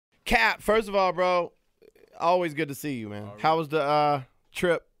Cap, first of all, bro, always good to see you, man. How was the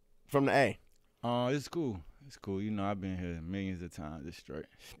trip from the A? It's cool. It's cool. You know, I've been here millions of times. It's straight.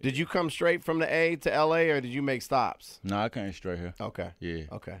 Did you come straight from the A to LA, or did you make stops? No, I came straight here. Okay. Yeah.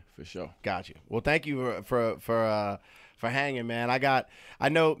 Okay. For sure. Got you. Well, thank you for hanging, man. I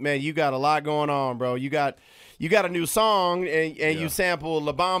know, man, you got a lot going on, bro. You got a new song and you sampled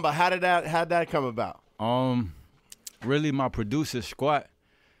La Bamba. How'd that come about? Really my producer, Squat,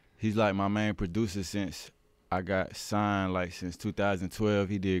 he's like my main producer since I got signed, like since 2012.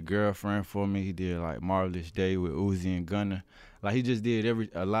 He did Girlfriend for me. He did like Marvelous Day with Uzi and Gunna. Like he just did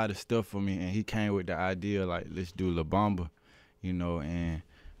a lot of stuff for me, and he came with the idea like, let's do La Bamba, you know, and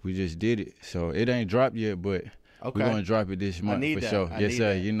we just did it. So it ain't dropped yet, but we're gonna drop it this month for sure. Yes,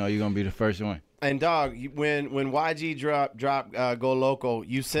 sir. You know, you're gonna be the first one. And dog, when YG dropped Go Loco,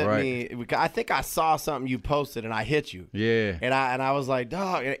 you sent me. I think I saw something you posted, and I hit you. Yeah. And I was like,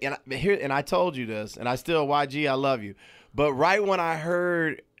 dog, and I told you this, and I still YG, I love you. But right when I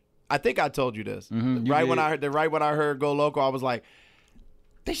heard, I think I told you this. Right when I heard Go Loco, I was like,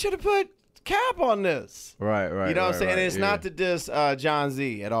 they should have put Cap on this. Right. You know what I'm saying? And it's not to diss John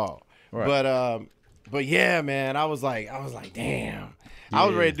Z at all. Right. But yeah, man, I was like, damn. I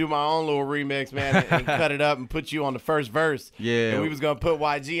was ready to do my own little remix, man, and cut it up and put you on the first verse. Yeah. And we was gonna put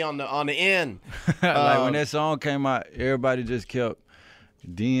YG on the end. Like when that song came out, everybody just kept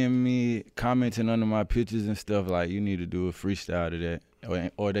DMing me, commenting under my pictures and stuff like, you need to do a freestyle to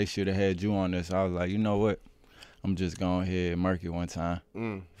that, or they should have had you on this. I was like, you know what? I'm just going ahead and murk it one time.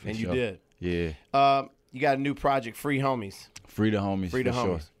 And you did. Yeah. You got a new project, Free Homies. Free the Homies. Free the Homies.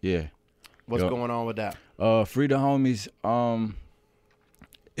 Sure. Yeah. What's going on with that? Free the Homies.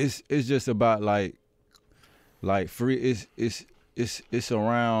 It's just about like free. It's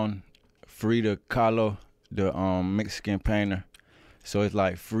around Frida Kahlo, the Mexican painter. So it's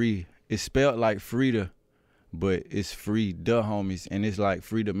like free. It's spelled like Frida, but it's free the homies, and it's like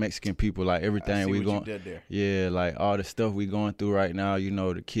free the Mexican people. Like everything we going. Yeah, like all the stuff we going through right now. You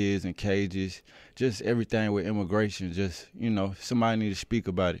know, the kids in cages, just everything with immigration. Just, you know, somebody need to speak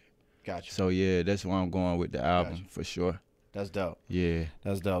about it. Gotcha. So yeah, that's where I'm going with the album for sure. That's dope. Yeah,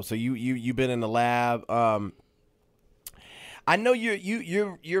 that's dope. So you been in the lab. I know you're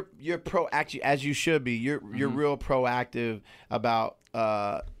proactive, as you should be. You're real proactive about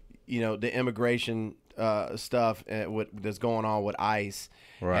you know, the immigration stuff and what that's going on with ICE.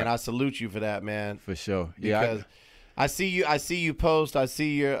 Right. And I salute you for that, man. For sure. Because yeah, I see you post. I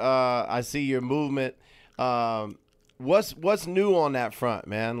see your movement. What's new on that front,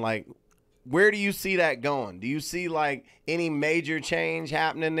 man? Like, where do you see that going? Do you see like any major change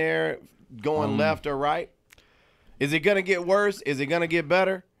happening there, going left or right? Is it gonna get worse? Is it gonna get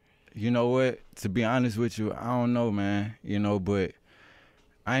better? You know what? To be honest with you, I don't know, man. You know, but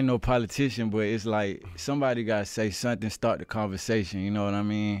I ain't no politician, but it's like somebody gotta say something, start the conversation. You know what I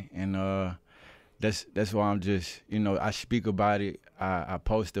mean? And that's why I'm just, you know, I speak about it, I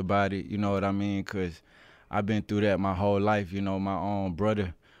post about it. You know what I mean? 'Cause I've been through that my whole life. You know, my own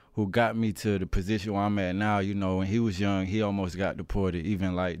brother, who got me to the position where I'm at now, you know, when he was young, he almost got deported.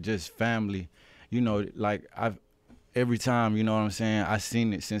 Even like just family, you know, like every time, you know what I'm saying, I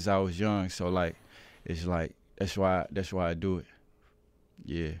seen it since I was young. So like, it's like, that's why I do it.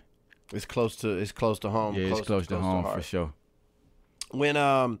 Yeah. It's close to home. Yeah, it's close to home for sure. When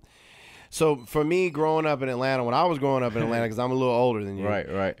so for me growing up in Atlanta, when I was growing up in Atlanta, because I'm a little older than you. Right.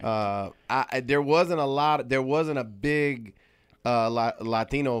 There wasn't a big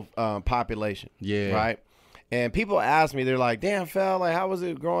Latino population. Yeah. Right. And people ask me, they're like, damn, fell, like, how was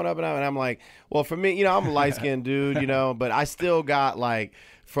it growing up? And I'm like, well, for me, you know, I'm a light-skinned dude, you know, but I still got, like,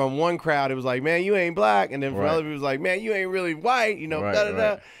 from one crowd, it was like, man, you ain't black. And then from other people, it was like, man, you ain't really white, you know,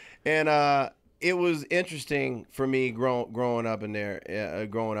 da-da-da. And it was interesting for me growing up in there,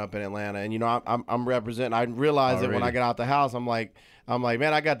 growing up in Atlanta. And, you know, I'm representing. I realized that when I got out the house, I'm like,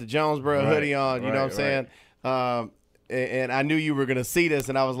 man, I got the Jonesboro hoodie on, you know what I'm saying? And I knew you were going to see this,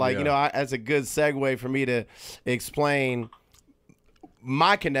 and I was like, you know, that's a good segue for me to explain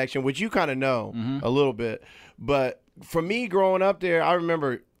my connection, which you kind of know a little bit. But for me growing up there, I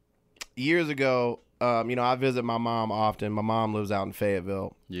remember years ago, you know, I visit my mom often. My mom lives out in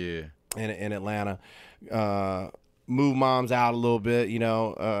Fayetteville. Yeah. In Atlanta. Moved moms out a little bit, you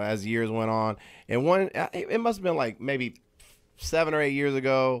know, as years went on. And it must have been like maybe 7 or 8 years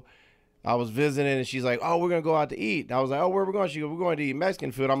ago, I was visiting, and she's like, oh, we're going to go out to eat. And I was like, oh, where are we going? She goes, we're going to eat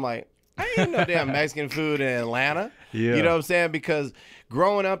Mexican food. I'm like, I ain't no damn Mexican food in Atlanta. Yeah. You know what I'm saying? Because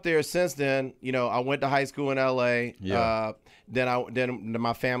growing up there since then, you know, I went to high school in L.A. then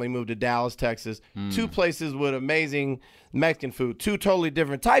my family moved to Dallas, Texas. 2 places with amazing Mexican food. 2 totally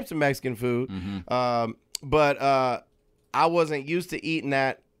different types of Mexican food. But I wasn't used to eating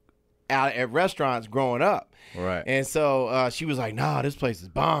that out at restaurants growing up. Right. And so she was like, "Nah, this place is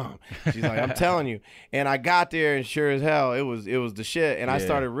bomb." She's like, "I'm telling you." And I got there, and sure as hell, it was the shit. And I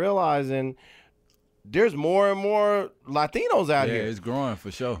started realizing there's more and more Latinos out here. Yeah, it's growing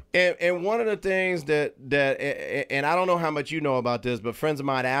for sure. And one of the things that and I don't know how much you know about this, but friends of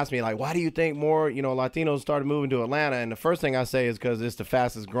mine asked me, like, why do you think more, Latinos started moving to Atlanta? And the first thing I say is because it's the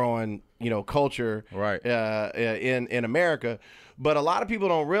fastest growing, culture in America. But a lot of people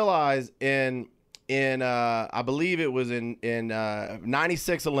don't realize in I believe it was in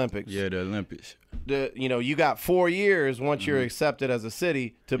 96 Olympics. Yeah, the Olympics. You got 4 years once you're accepted as a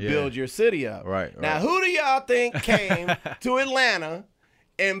city to build your city up. Right. Now, who do y'all think came to Atlanta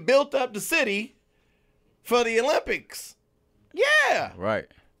and built up the city for the Olympics? Yeah. Right.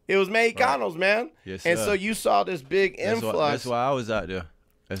 It was Mexicanos, man. Yes, and sir. so you saw this big influx. That's why I was out there.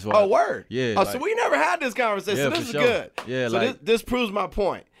 That's why. Oh, word. Yeah. Oh, so we never had this conversation. Yeah, So this for is sure. good. Yeah, So this proves my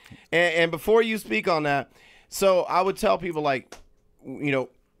point. And before you speak on that, so I would tell people, like,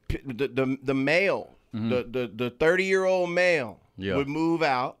 the male, the 30-year-old male would move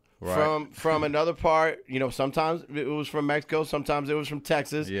out from another part. Sometimes it was from Mexico, sometimes it was from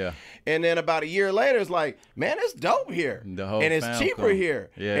Texas. Yeah. And then about a year later, it's like, man, it's dope here. The whole and it's fam cheaper come.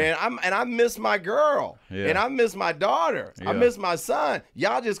 here. Yeah. And I miss my girl. Yeah. And I miss my daughter. I Yeah. miss my son.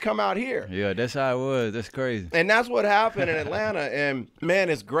 Y'all just come out here. Yeah, that's how it was. That's crazy. And that's what happened in Atlanta. And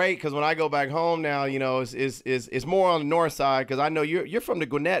man, it's great because when I go back home now, it's more on the north side because I know you're from the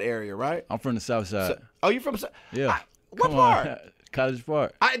Gwinnett area, right? I'm from the south side. Oh, you're from? Yeah. What Come part? on. College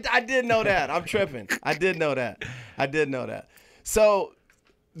Park. I did know that. I'm tripping. I did know that. So,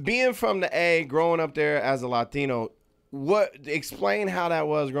 being from the A, growing up there as a Latino, explain how that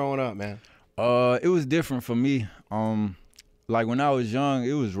was growing up, man. It was different for me. Like when I was young,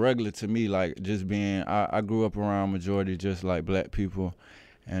 it was regular to me. Like just being, I grew up around majority just like black people,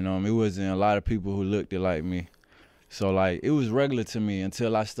 and it wasn't a lot of people who looked like me. So like it was regular to me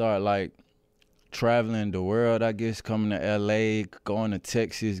until I started like traveling the world, I guess, coming to LA, going to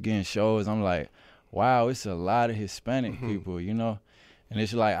Texas, getting shows. I'm like, wow, it's a lot of Hispanic people, And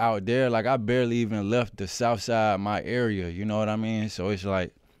it's like out there, like I barely even left the south side of my area, you know what I mean? So it's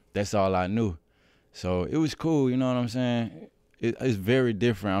like, that's all I knew. So it was cool, you know what I'm saying? It's very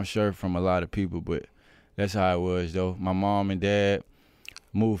different, I'm sure, from a lot of people, but that's how it was, though. My mom and dad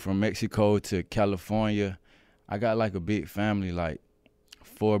moved from Mexico to California. I got like a big family, like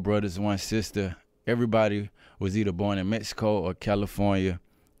 4 brothers, 1 sister. Everybody was either born in Mexico or California.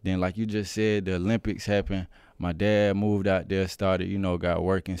 Then, like you just said, the Olympics happened. My dad moved out there, started, got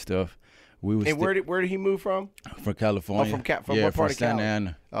work and stuff. And where did he move from? From California. Oh, from yeah, what part from of Cali? Santa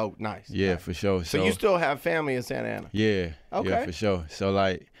Ana. Oh, nice. Yeah, nice. for sure. So you still have family in Santa Ana? Yeah. Okay. Yeah, for sure. So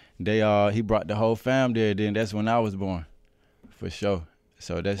like he brought the whole fam there. Then that's when I was born, for sure.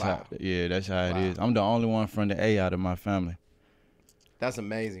 So that's how it is. I'm the only one from the A out of my family. That's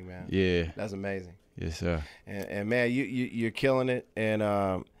amazing, man. Yeah. That's amazing. Yes, sir. And man, you're killing it. And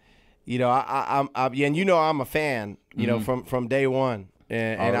I'm a fan. From day one.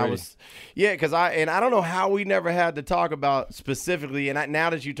 And I was, because I don't know how we never had to talk about specifically. And now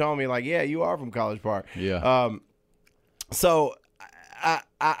that you told me, like, yeah, you are from College Park. Yeah. So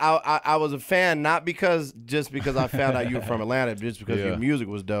I was a fan, not because I found out you were from Atlanta, just because your music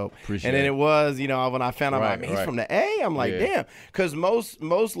was dope. Appreciate and then it. it was, when I found out, he's from the A. I'm like, damn, because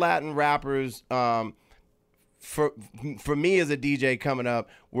most Latin rappers, for me as a DJ coming up,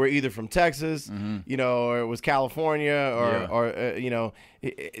 we're either from Texas, or it was California, or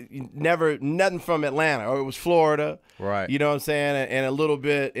never nothing from Atlanta, or it was Florida, right? You know what I'm saying, and a little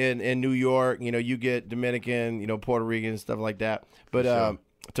bit in New York. You get Dominican, Puerto Rican, stuff like that. But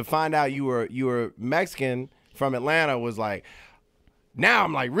to find out you were Mexican from Atlanta was like, now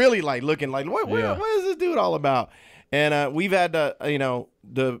I'm like really like looking like what is this dude all about? And we've had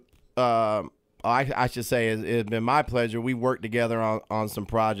I should say it's been my pleasure. We worked together on some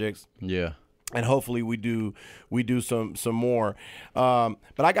projects. Yeah. And hopefully we do some more. But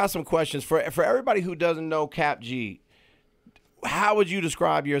I got some questions for everybody who doesn't know Kap G. How would you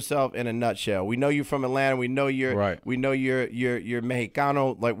describe yourself in a nutshell? We know you're from Atlanta. We know you're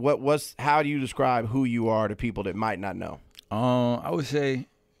Mexicano. Like how do you describe who you are to people that might not know? I would say,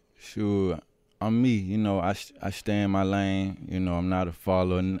 sure, I'm me. I stay in my lane. I'm not a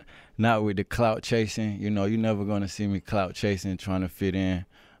follower. Not with the clout chasing, you're never gonna see me clout chasing, trying to fit in.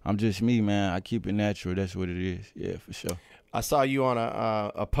 I'm just me, man. I keep it natural. That's what it is. Yeah, for sure. I saw you on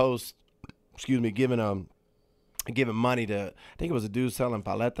a post, giving giving money to, I think it was a dude selling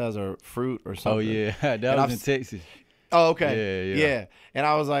paletas or fruit or something. Oh yeah, that And was in Texas. Oh, okay. Yeah. And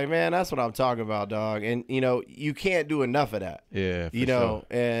I was like, man, that's what I'm talking about, dog. And, you know, you can't do enough of that. Yeah, for you know,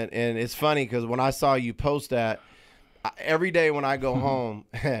 sure. and it's funny because when I saw you post that, every day when I go home,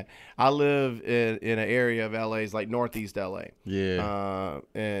 I live in an area of LA, it's like Northeast LA. Yeah.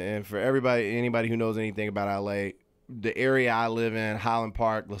 And for anybody who knows anything about LA, the area I live in, Highland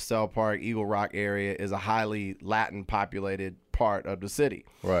Park, LaSalle Park, Eagle Rock area, is a highly Latin populated part of the city.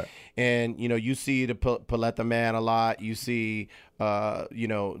 Right. And, you know, you see the Paleta man a lot. You see, you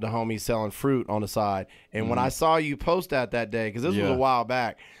know, the homies selling fruit on the side. And when I saw you post that day, because this was a while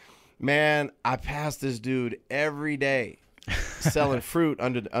back, man, I passed this dude every day selling fruit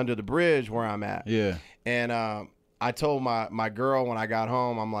under the bridge where I'm at. Yeah. And I told my girl when I got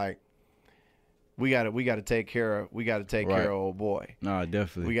home, I'm like, we got to take care of old boy. No,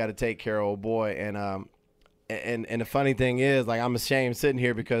 definitely. We got to take care of old boy. And the funny thing is, like, I'm ashamed sitting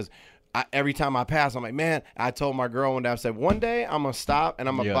here because every time I pass, I'm like, man, I told my girl one day, I said, one day I'm going to stop and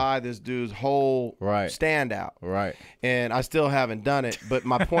I'm going to buy this dude's whole standout. Right. And I still haven't done it. But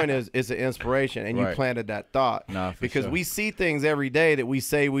my point is, it's an inspiration. And you planted that thought. Nah, because we see things every day that we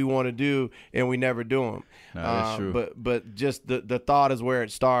say we want to do and we never do them. No, that's true. But just the thought is where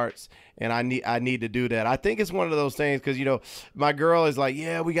it starts. And I need to do that. I think it's one of those things because, you know, my girl is like,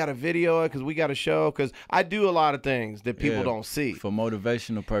 yeah, we got to video it because we got to show. Because I do a lot of things that people don't see. For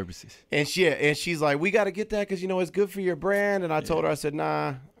motivational purposes. And she's like, we got to get that because, you know, it's good for your brand. And I told her, I said,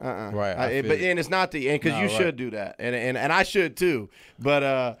 nah, Right. and it's not because you should do that. And I should too.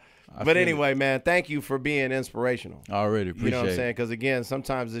 But anyway, man, thank you for being inspirational. I already appreciate it. You know what I'm saying? Because, again,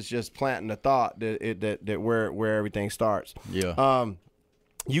 sometimes it's just planting the thought that where everything starts. Yeah.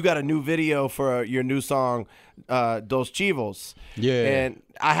 You got a new video for your new song, Dos Chivos. Yeah. And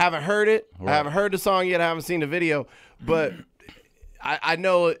I haven't heard it. Right. I haven't heard the song yet. I haven't seen the video. But I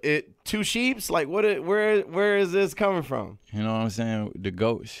know it. Two sheeps? Like, where is this coming from? You know what I'm saying? The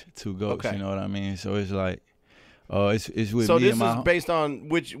goats. Two goats, Okay. you know what I mean? So it's like, it's with So me this and my is based on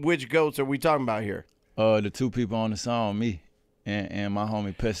which goats are we talking about here? the two people on the song, me and my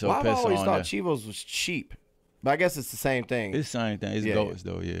homie Peso. Well, I've Peso always on thought there. Chivos was sheep. But I guess it's the same thing. It's the same thing. It's Yeah, goats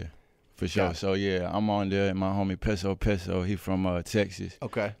though, yeah. For sure. Got it. So yeah, I'm on there and my homie Peso, he from Texas.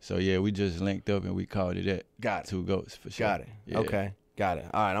 Okay. So yeah, we just linked up and we called it that. Got it. Two goats for sure. Got it. Yeah. Okay. Got it.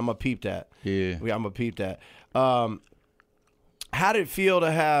 All right. I'm going to peep that. Yeah. I'm going to peep that. How did it feel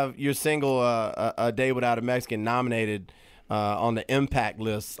to have your single, A Day Without a Mexican, nominated on the Impact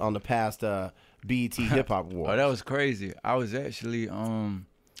list on the past BET Hip Hop Awards? Oh, that was crazy. I was actually, I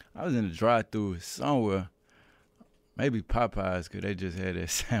was in the drive-thru somewhere. Maybe Popeyes, because they just had that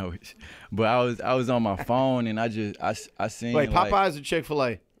sandwich. But I was on my phone, and I seen, Wait, like, Popeyes or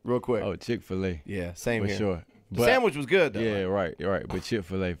Chick-fil-A? Real quick. Oh, Chick-fil-A. Yeah, same For here. sure. The sandwich was good, though. Yeah, right. But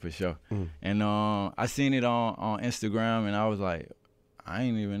Chick-fil-A for sure. Mm. And I seen it on Instagram, and I was like, I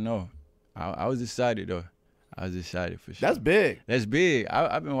ain't even know. I was excited, though. I was excited for sure. That's big. That's big.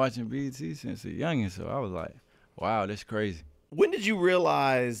 I've been watching BET since a youngin', so I was like, wow, that's crazy. When did you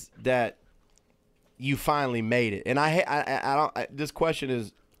realize that you finally made it? And I don't. This question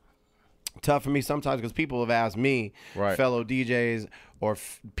is tough for me sometimes because people have asked me, Right. fellow DJs or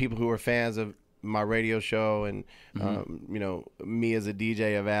people who are fans of my radio show, and Mm-hmm. you know, me as a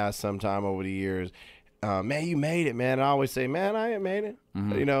DJ have asked sometime over the years, man, you made it, man. And I always say, man, I ain't made it.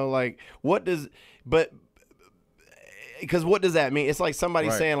 Mm-hmm. You know, like because what does that mean? It's like somebody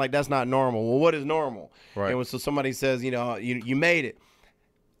Right. saying like that's not normal. Well, what is normal? Right. And so somebody says, you know, you made it.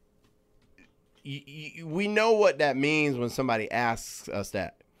 We know what that means when somebody asks us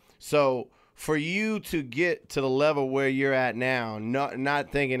that. So for you to get to the level where you're at now,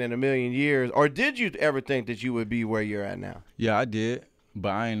 not thinking in a million years, or did you ever think that you would be where you're at now? Yeah, I did, but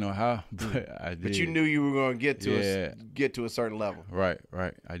I ain't know how, but I did. But you knew you were going to Yeah. get to a certain level. Right,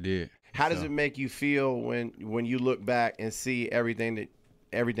 I did. How does So, it make you feel when you look back and see everything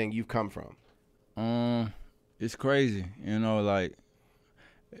you've come from? It's crazy, you know, like,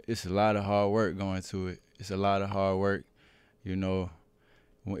 it's a lot of hard work going to it. It's a lot of hard work, you know.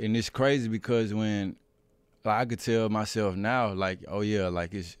 And it's crazy because when, like, I could tell myself now, like, oh yeah,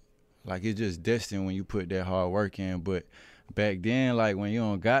 like it's just destined when you put that hard work in. But back then, like, when you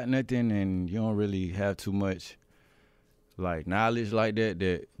don't got nothing and you don't really have too much, like, knowledge like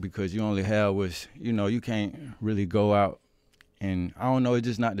that because you only have what's, you know, you can't really go out. And I don't know, it's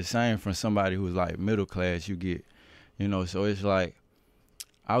just not the same from somebody who's like middle class you get, you know. So it's like,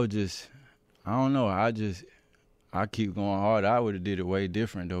 I don't know, I keep going hard. I would have did it way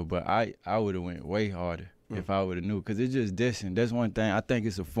different though, but I would have went way harder if I would have knew, because it's just destined. That's one thing. I think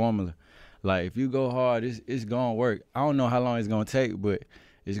it's a formula. Like if you go hard, it's gonna work. I don't know how long it's gonna take, but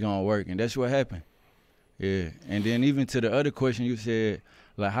it's gonna work, and that's what happened. Yeah, and then even to the other question you said,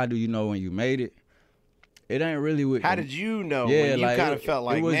 like, how do you know when you made it? It ain't really with. How did you know Yeah, when you like kind of felt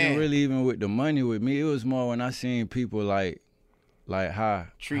like, it wasn't man, really even with the money with me. It was more when I seen people like how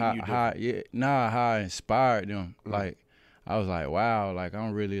treating you how how I inspired them. Mm. Like I was like, wow, like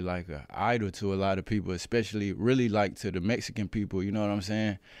I'm really like an idol to a lot of people, especially really like to the Mexican people. You know what I'm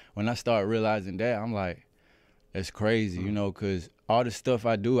saying? When I start realizing that, I'm like, that's crazy, you know, because all the stuff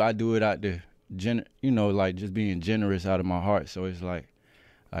I do it out the like just being generous out of my heart. So it's like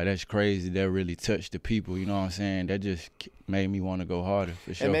that's crazy. That really touched the people. You know what I'm saying? That just made me want to go harder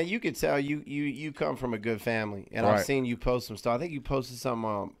for sure. And man, you could tell you come from a good family, and Right. I've seen you post some stuff. I think you posted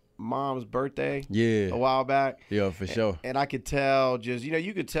some mom's birthday Yeah. a while back. Yeah, for sure. And I could tell just,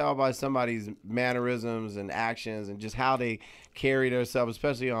 you could tell by somebody's mannerisms and actions and just how they carry themselves,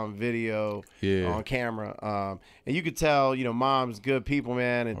 especially on video, Yeah. on camera. And you could tell, mom's good people,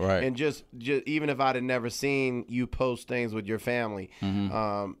 man. And, Right. and just even if I'd have never seen you post things with your family,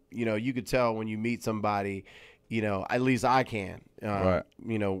 Mm-hmm. you could tell when you meet somebody, at least I can, Right.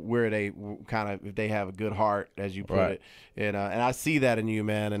 where they kind of, if they have a good heart, as you put Right. it. And I see that in you,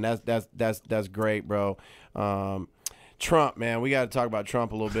 man. And that's great, bro. Trump, man, we got to talk about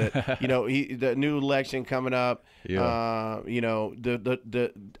Trump a little bit. The new election coming up. Yeah.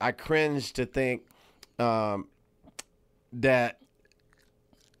 I cringe to think that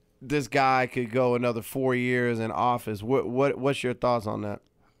this guy could go another 4 years in office. What's your thoughts on that?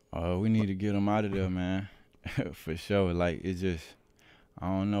 We need to get him out of there, man. For sure. Like it's just, I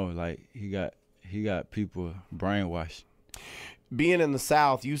don't know. Like he got people brainwashed. Being in the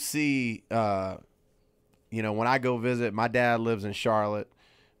South, you see, when I go visit, my dad lives in Charlotte.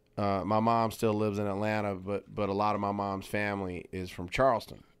 My mom still lives in Atlanta, but a lot of my mom's family is from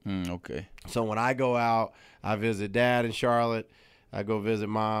Charleston. Okay. So when I go out, I visit dad in Charlotte. I go visit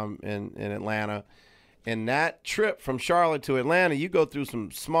mom in Atlanta. And that trip from Charlotte to Atlanta, you go through some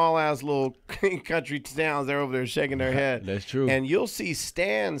small-ass little country towns. They're over there shaking their head. That's true. And you'll see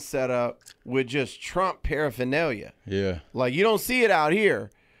stands set up with just Trump paraphernalia. Yeah. Like, you don't see it out here.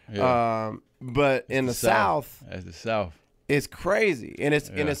 Yeah. But in the South, that's the South. it's crazy. And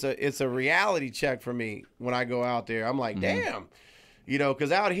it's a reality check for me when I go out there. I'm like, damn.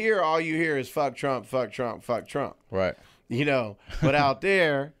 Because out here, all you hear is fuck Trump, fuck Trump, fuck Trump. Right. But out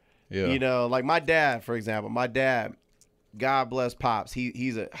there... Yeah. Like my dad, for example. My dad, God bless Pops.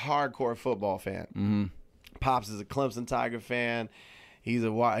 He's a hardcore football fan. Mm-hmm. Pops is a Clemson Tiger fan. He's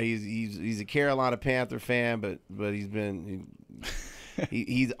a Carolina Panther fan, but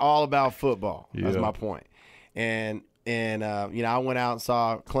he's all about football. That's my point. And I went out and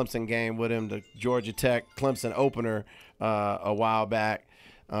saw a Clemson game with him, the Georgia Tech Clemson opener a while back,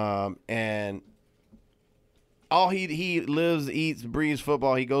 and. He lives, eats, breathes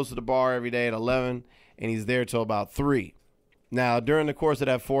football. He goes to the bar every day at 11, and he's there till about 3. Now, during the course of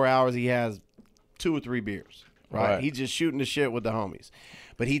that 4 hours, he has 2 or 3 beers, right? He's just shooting the shit with the homies.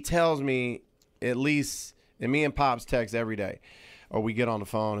 But he tells me, at least, and me and Pops text every day, or we get on the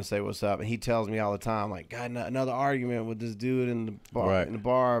phone and say what's up, and he tells me all the time, like, got another argument with this dude in the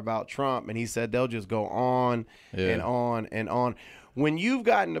bar about Trump, and he said they'll just go on and on and on. When you've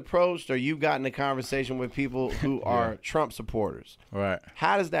gotten approached or you've gotten a conversation with people who are Trump supporters, right?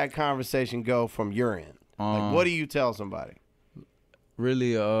 How does that conversation go from your end? Like, what do you tell somebody?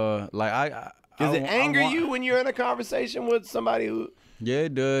 Really, like does it anger you when you're in a conversation with somebody who? Yeah,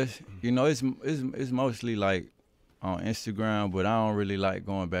 it does. It's mostly like on Instagram, but I don't really like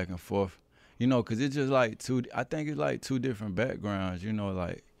going back and forth. Cause it's just like I think it's like 2 different backgrounds.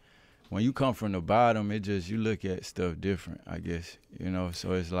 Like. When you come from the bottom, you look at stuff different, I guess,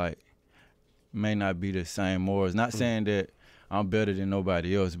 so it's like, may not be the same morals. Not saying that I'm better than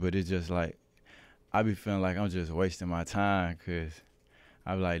nobody else, but it's just like, I be feeling like I'm just wasting my time because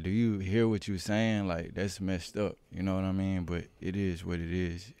I'm like, do you hear what you're saying? Like, that's messed up, you know what I mean? But it is what it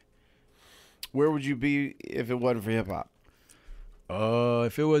is. Where would you be if it wasn't for hip-hop?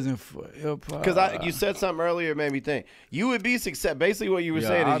 If it wasn't for hip-hop. Because you said something earlier made me think. You would be successful. Basically what you were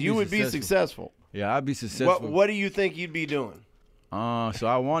saying is you would be successful. Yeah, I'd be successful. What do you think you'd be doing? So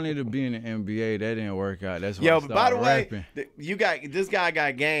I wanted to be in the NBA. That didn't work out. That's why I started by the rapping. way, this guy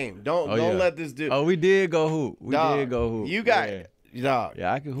got game. Don't let this dude. Oh, we did go hoop. Did go hoop. You got dog.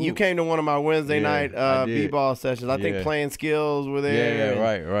 Yeah, I can hoop. You came to one of my Wednesday night b-ball sessions. I think Playing Skills were there. Yeah,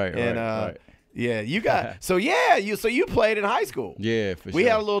 right. Right. Yeah, you got so you played in high school. Yeah, for We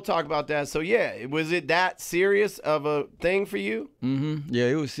sure. had a little talk about that. So yeah, was it that serious of a thing for you? Yeah,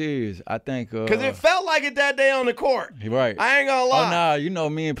 it was serious. I think Because it felt like it that day on the court. right. I ain't gonna lie. Oh nah, you know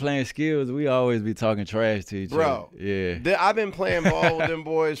me and playing skills, we always be talking trash to each Bro. other. Yeah. I've been playing ball with them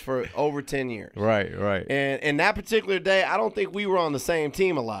boys for over 10 years. Right. And that particular day, I don't think we were on the same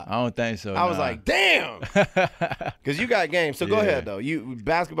team a lot. I don't think so. I was like, damn, because you got game. So go Yeah. ahead though.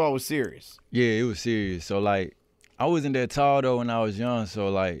 Basketball was serious. Yeah, it was serious. So like, I wasn't that tall though when I was young. So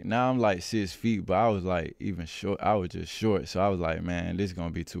like, now I'm like 6 feet, but I was like even short. I was just short. So I was like, man, this is gonna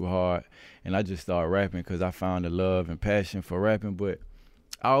be too hard. And I just started rapping because I found the love and passion for rapping. But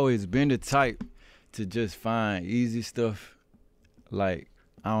I always been the type to just find easy stuff. Like,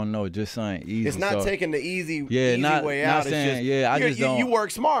 I don't know, just something easy. It's not So- taking the easy not- way not out. saying- it's just, yeah, I just don't- you work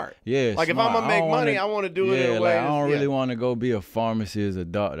smart. Yeah, Like if smart. I'm gonna I make don't money, wanna- I want to do it in yeah, a way. like, I don't really yeah. want to go be a pharmacist, a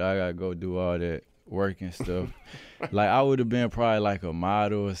doctor. I gotta go do all that work and stuff. Like I would have been probably like a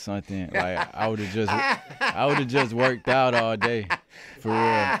model or something. Like I would have just worked out all day, for real.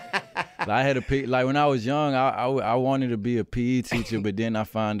 Like, I had a like when I was young, I wanted to be a PE teacher, but then I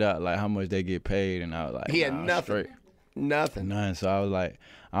found out like how much they get paid, and I was like, He had nah, nothing. straight. Nothing. None. So I was like,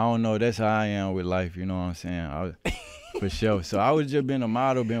 I don't know. That's how I am with life. You know what I'm saying? I was, for sure. So I would just been a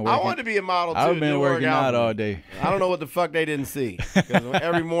model, been working. I wanted to be a model too. I've been Didn't work working out out for me. all day. I don't know what the fuck they didn't see. 'Cause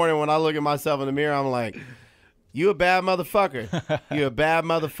every morning when I look at myself in the mirror, I'm like, you a bad motherfucker. You a bad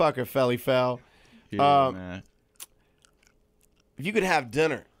motherfucker, Felly Fell. Yeah, man. If you could have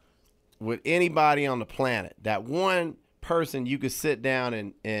dinner with anybody on the planet, that one person you could sit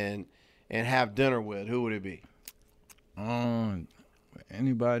down and have dinner with, who would it be?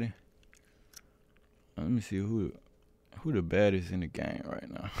 Anybody? Let me see who the baddest in the game right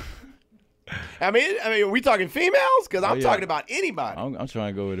now. I mean, are we talking females? Because I'm yeah. talking about anybody. I'm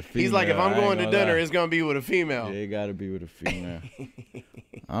trying to go with a female. He's like, if I'm I ain't going to gonna dinner, lie. it's gonna be with a female. Yeah, it gotta be with a female.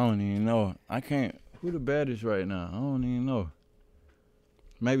 I don't even know. I can't. Who the baddest right now? I don't even know.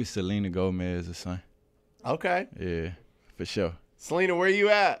 Maybe Selena Gomez or something. Okay, Yeah, for sure. Selena, where you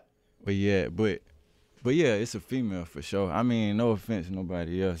at? But yeah, but yeah, it's a female for sure. I mean, no offense to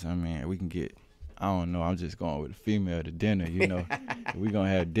nobody else. I mean, we can get. I don't know. I'm just going with a female to dinner. You know, we gonna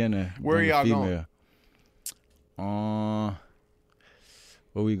have dinner. Where bring a y'all going? female.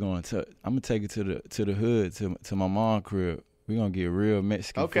 Where we going to? I'm gonna take it to the hood to my mom's crib. We gonna get real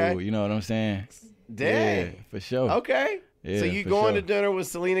Mexican Okay. food. You know what I'm saying? Dang. Yeah, for sure. Okay. Yeah, So you for going sure. to dinner with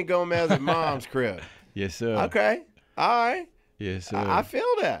Selena Gomez at mom's crib? Yes, sir. Okay. All right. Yes, sir. I feel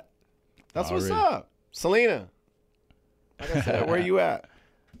that. That's what's Already. up. Selena. Like I said, where you at?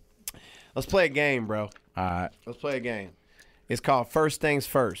 Let's play a game, bro. All right. Let's play a game. It's called First Things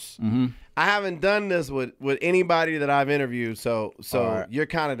First. Mm-hmm. I haven't done this with anybody that I've interviewed, so All right. you're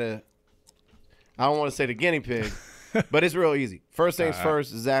kind of the, I don't want to say the guinea pig, but it's real easy. First things All right.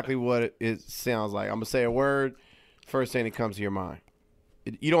 first, exactly what it sounds like. I'm going to say a word, first thing that comes to your mind.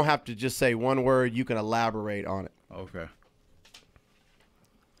 You don't have to just say one word. You can elaborate on it. Okay.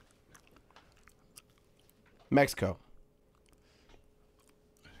 Mexico.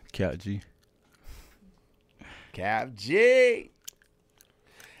 Cat G. Cap G.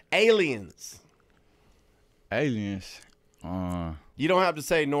 Aliens. Aliens. You don't have to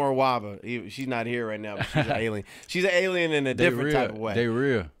say Nora Waba. She's not here right now, but she's an alien. She's an alien in a They different real. type of way. They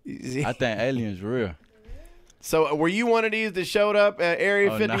real. I think aliens real. So were you one of these that showed up at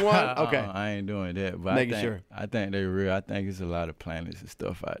Area 51? Nah, Okay. I ain't doing that. But Making I think, sure. I think they real. I think it's a lot of planets and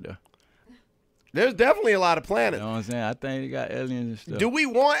stuff out there. There's definitely a lot of You planets. know what I'm saying? I think they got aliens and stuff. Do we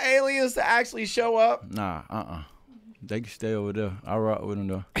want aliens to actually show up? Nah, They can stay over there. I rock with them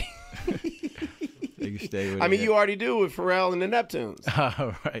though. They can stay with I mean, you already do with Pharrell and the Neptunes.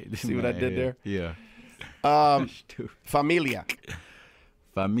 All right. See what I did there? Yeah. Stupid. Familia.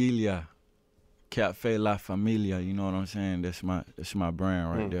 Familia. Cafe La Familia. You know what I'm saying? That's my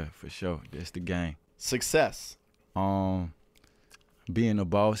brand right there for sure. That's the game. Success. Being a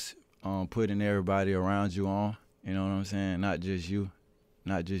boss, putting everybody around you on. You know what I'm saying? Not just you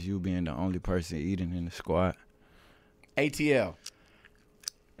being the only person eating in the squad. ATL.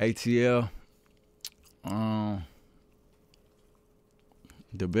 ATL,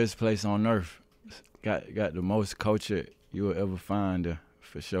 the best place on earth. Got the most culture you will ever find there,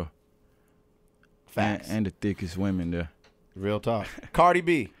 for sure. Facts. And the thickest women there. Real talk. Cardi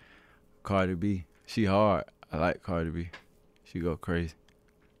B. Cardi B, she hard. I like Cardi B. She go crazy.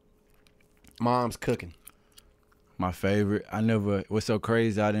 Mom's cooking. My favorite. What's so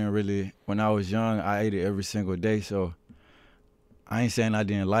crazy, I didn't really, when I was young, I ate it every single day, so I ain't saying I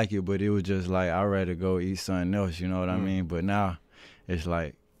didn't like it, but it was just like, I'd rather go eat something else, you know what I mean? But now, it's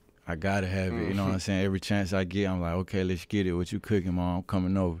like, I gotta have it. You know what I'm saying? Every chance I get, I'm like, okay, let's get it. What you cooking, Mom? I'm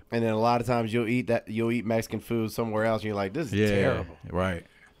coming over. And then a lot of times you'll eat Mexican food somewhere else, and you're like, this is terrible. Right,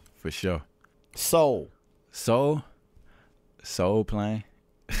 for sure. Soul playing. Soul play.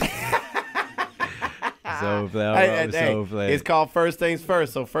 Soul play. It's called First Things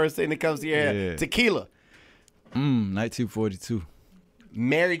First. So first thing that comes to your head, tequila. 1942.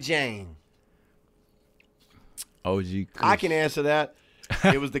 Mary Jane. OG Kush. I can answer that.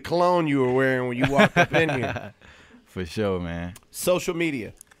 It was the cologne you were wearing when you walked up in here. For sure, man. Social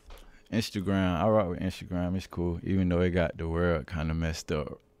media. Instagram. I rock with Instagram. It's cool. Even though it got the world kind of messed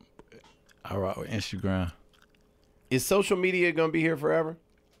up. I rock with Instagram. Is social media going to be here forever?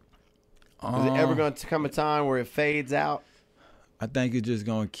 Is it ever going to come a time where it fades out? I think it's just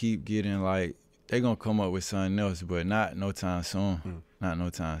going to keep getting like, they're going to come up with something else, but not no time soon. Not no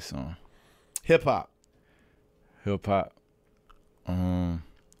time soon. Hip-hop. Hip-hop.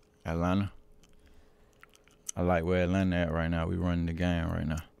 Atlanta. I like where Atlanta at right now. We running the game right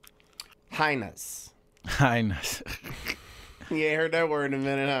now. Highness. Highness. You ain't heard that word in a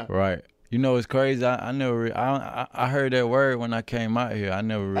minute, huh? Right. You know, it's crazy. I never. I heard that word when I came out here. I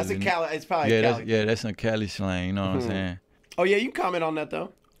never really. That's a Cali. It's probably Cali. That's some Cali slang. You know what I'm saying? Oh yeah, you can comment on that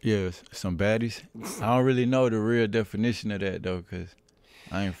though. Yeah, some baddies. I don't really know the real definition of that though, cause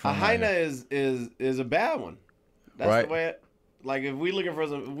I ain't from. A hyena is a bad one. That's right. The way. Like if we looking for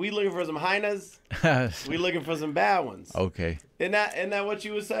some hyenas, we looking for some bad ones. Okay. Isn't that what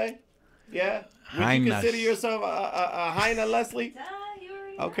you would say? Yeah. Would Hyenas. you consider yourself a hyena, Leslie?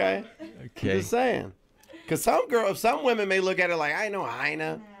 Okay. Just saying. Cause some women may look at it like I know a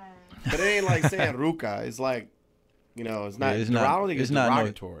hyena, but it ain't like saying ruka. It's like, you know, it's not. Yeah, I don't think it's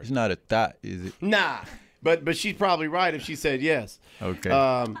derogatory. It's not a thought, is it? Nah. But she's probably right if she said yes. Okay.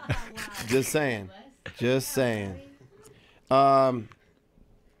 Just saying. Just saying. GOAT.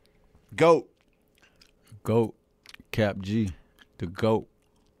 GOAT. Cap G. The GOAT.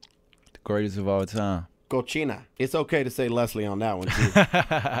 The greatest of all time. Cochina. It's okay to say Leslie on that one too.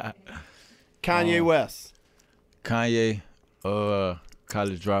 Kanye West. Kanye,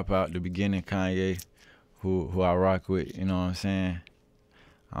 college dropout, the beginning Kanye, who I rock with, you know what I'm saying?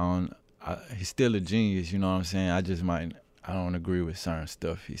 He's still a genius, you know what I'm saying? I don't agree with certain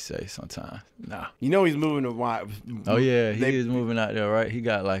stuff he say sometimes. Nah. You know he's moving to why? Oh yeah, he is moving out there, right? He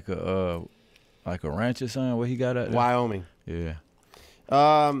got like a ranch or something. What he got out there? Wyoming. Yeah.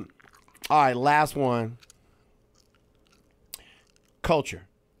 All right, last one. Culture.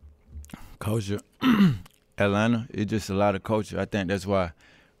 Atlanta, it's just a lot of culture. I think that's why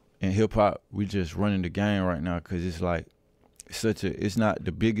in hip hop we just running the game right now, cause it's like it's not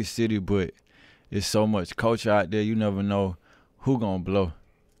the biggest city, but it's so much culture out there. You never know who gonna blow.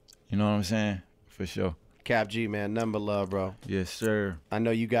 You know what I'm saying? For sure. Cap G, man, nothing but love, bro. Yes, sir. I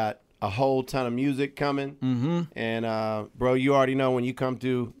know you got a whole ton of music coming. Mm-hmm. And bro, you already know when you come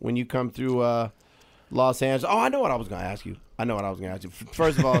through Los Angeles. Oh, I know what I was gonna ask you.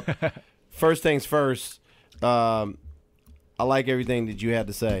 First of all, first things first. I like everything that you had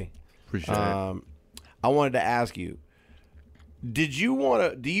to say. Appreciate it. I wanted to ask you, do you want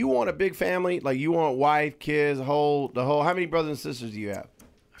a big family? Like you want wife, kids, the whole how many brothers and sisters do you have?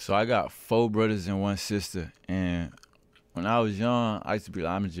 So I got 4 brothers and 1 sister, and when I was young, I used to be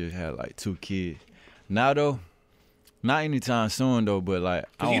like, I'm gonna just have like 2 kids. Now though, not anytime soon though, but like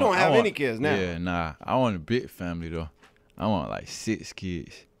you don't have any kids now. Yeah, nah. I want a big family though. I want like 6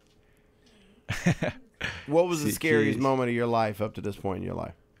 kids. What was the scariest moment of your life up to this point in your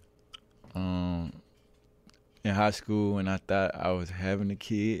life? In high school when I thought I was having a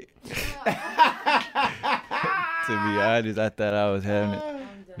kid. To be honest, I thought I was having it.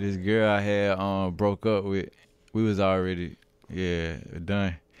 This girl I had broke up with. We was already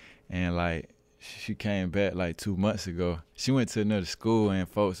done. And like she came back like 2 months ago. She went to another school and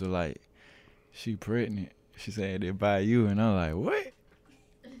folks were like, she pregnant. She said they by you, and I'm like, what?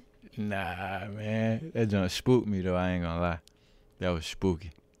 Nah, man. That junk spooked me though, I ain't gonna lie. That was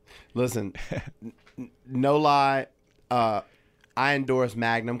spooky. Listen, no lie, I endorse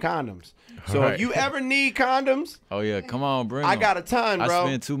Magnum condoms. So Right. if you ever need condoms, Oh yeah, come on, bring I them. got a ton, bro. I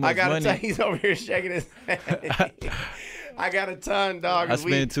spend too much money. He's over here shaking his head. I got a ton, dog. I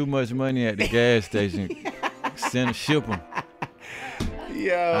spend too much money at the gas station. Ship them.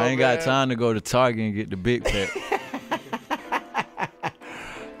 Yo, I ain't got time to go to Target and get the big pack.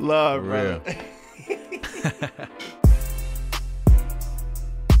 Love, For real. bro.